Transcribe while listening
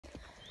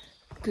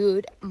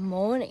Good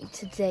morning.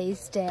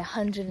 Today's day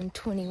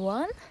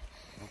 121.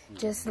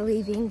 Just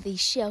leaving the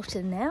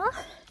shelter now.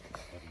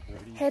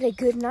 Had a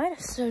good night.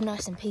 It's so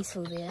nice and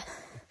peaceful there.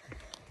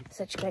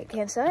 Such a great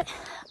campsite.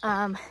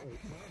 And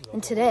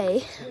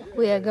today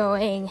we are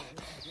going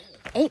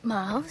 8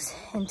 miles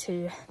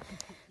into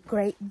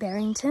Great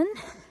Barrington,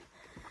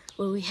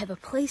 where we have a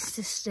place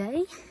to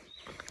stay.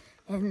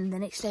 And the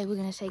next day we're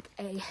going to take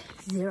a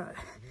 0.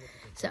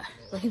 So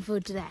looking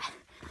forward to that.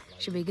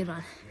 Should be a good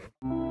one.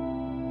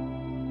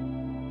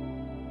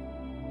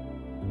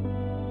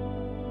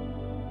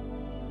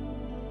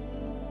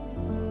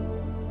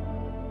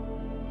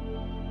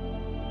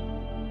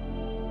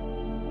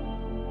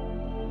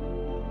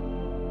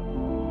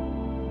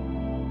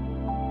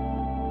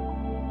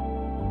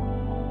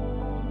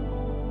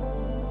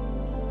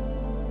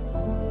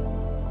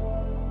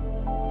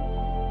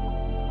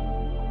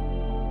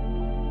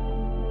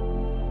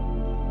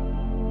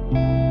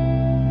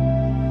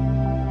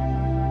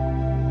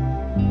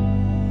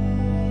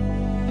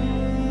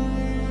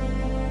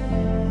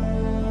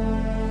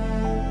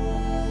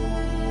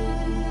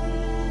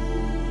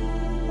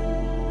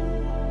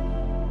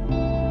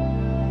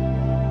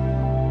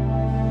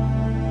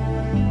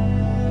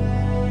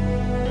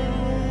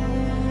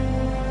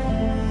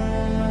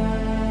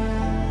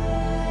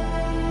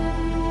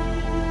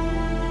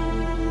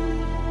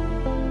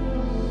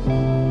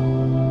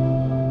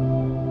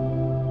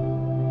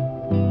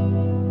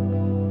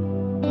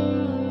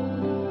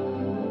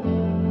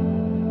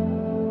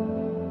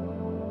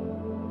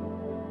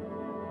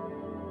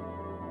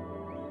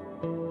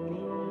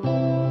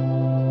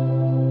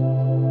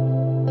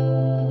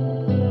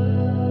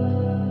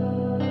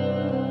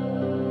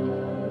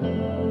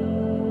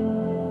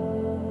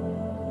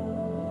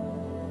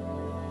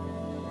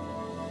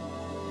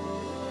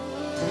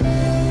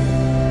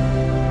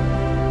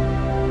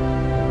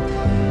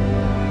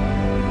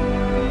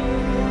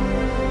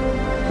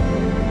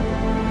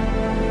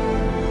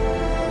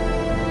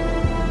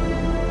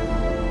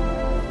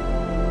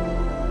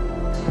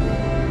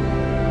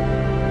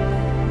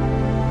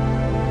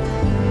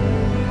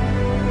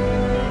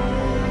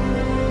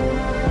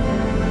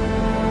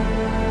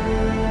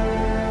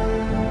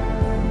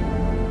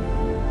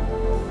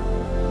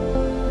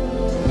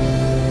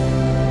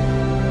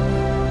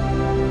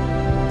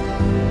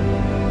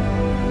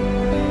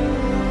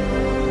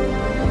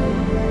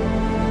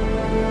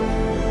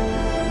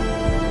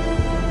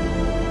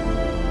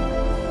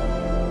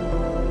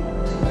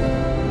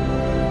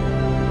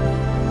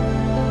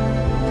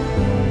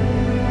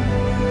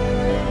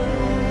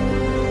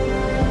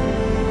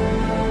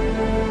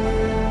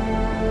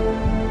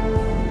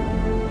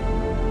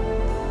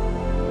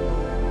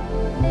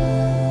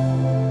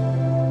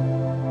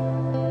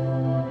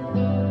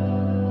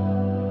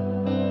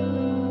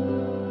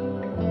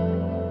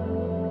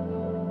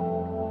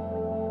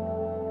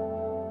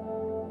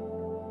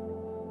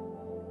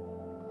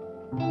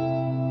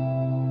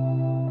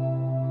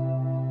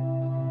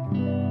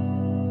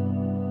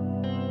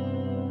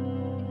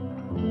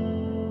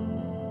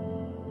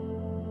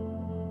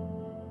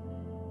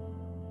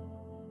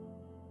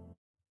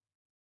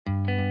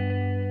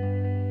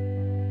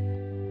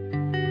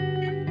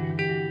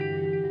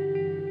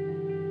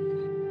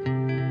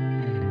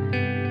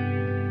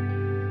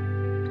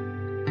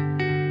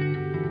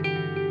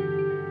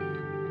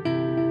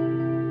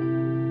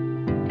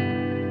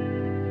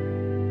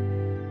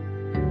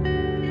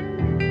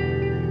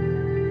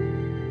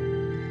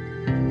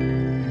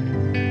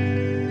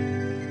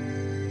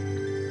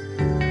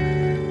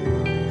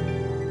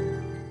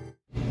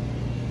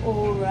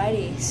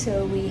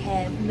 So we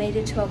have made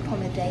it to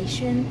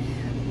accommodation.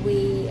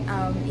 We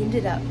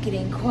ended up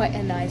getting quite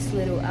a nice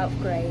little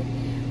upgrade.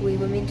 We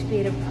were meant to be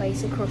at a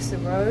place across the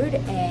road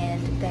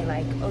and they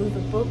like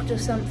overbooked or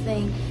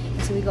something,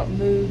 and so we got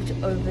moved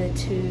over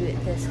to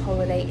this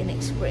Holiday Inn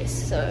Express.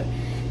 So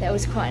that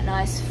was quite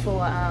nice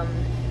for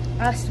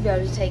us to be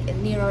able to take a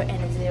Nero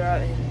and a 0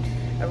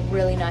 and a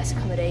really nice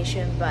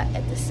accommodation, but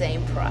at the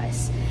same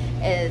price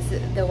as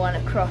the one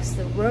across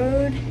the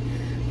road.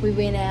 We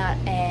went out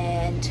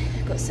and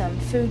got some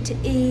food to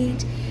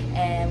eat,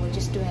 and we're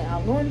just doing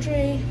our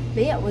laundry.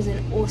 But yeah, it was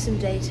an awesome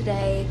day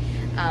today.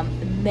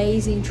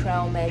 Amazing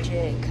trail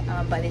magic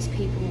by these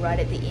people right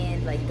at the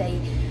end. Like, they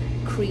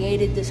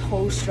created this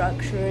whole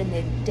structure and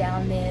they're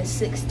down there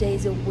 6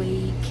 days a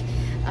week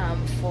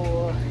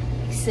for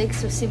like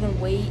 6 or 7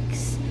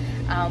 weeks,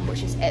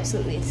 which is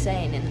absolutely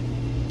insane.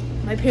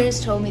 And my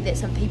parents told me that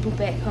some people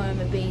back home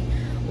have been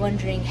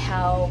wondering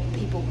how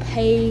people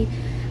pay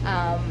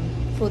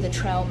for the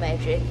trail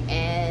magic,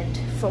 and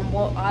from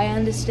what I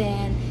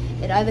understand,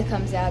 it either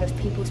comes out of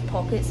people's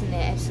pockets and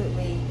they're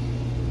absolutely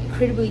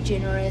incredibly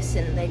generous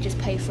and they just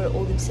pay for it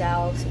all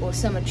themselves, or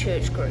some are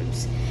church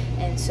groups,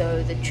 and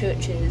so the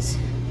churches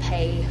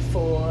pay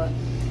for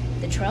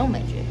the trail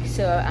magic.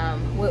 So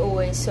we're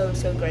always so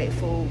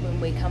grateful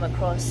when we come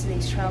across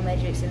these trail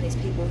magics and these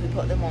people who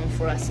put them on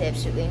for us. They're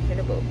absolutely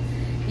incredible.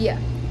 Yeah,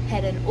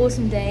 had an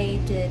awesome day,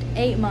 did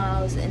 8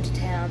 miles into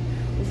town.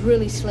 It was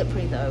really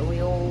slippery though.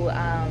 We all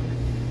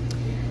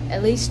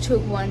at least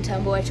took one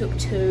tumble. I took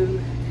two.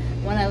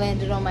 One I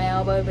landed on my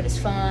elbow, but it's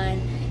fine,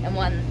 and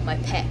one my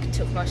pack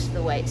took most of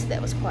the weight, so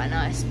that was quite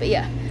nice. But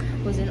yeah,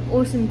 it was an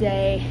awesome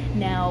day.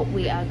 Now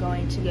we are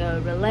going to go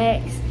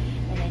relax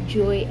and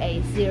enjoy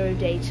a 0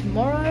 day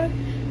tomorrow,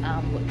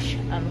 which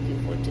I'm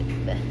looking forward to.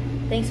 But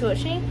thanks for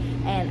watching,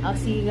 and I'll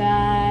see you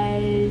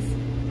guys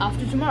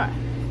after tomorrow.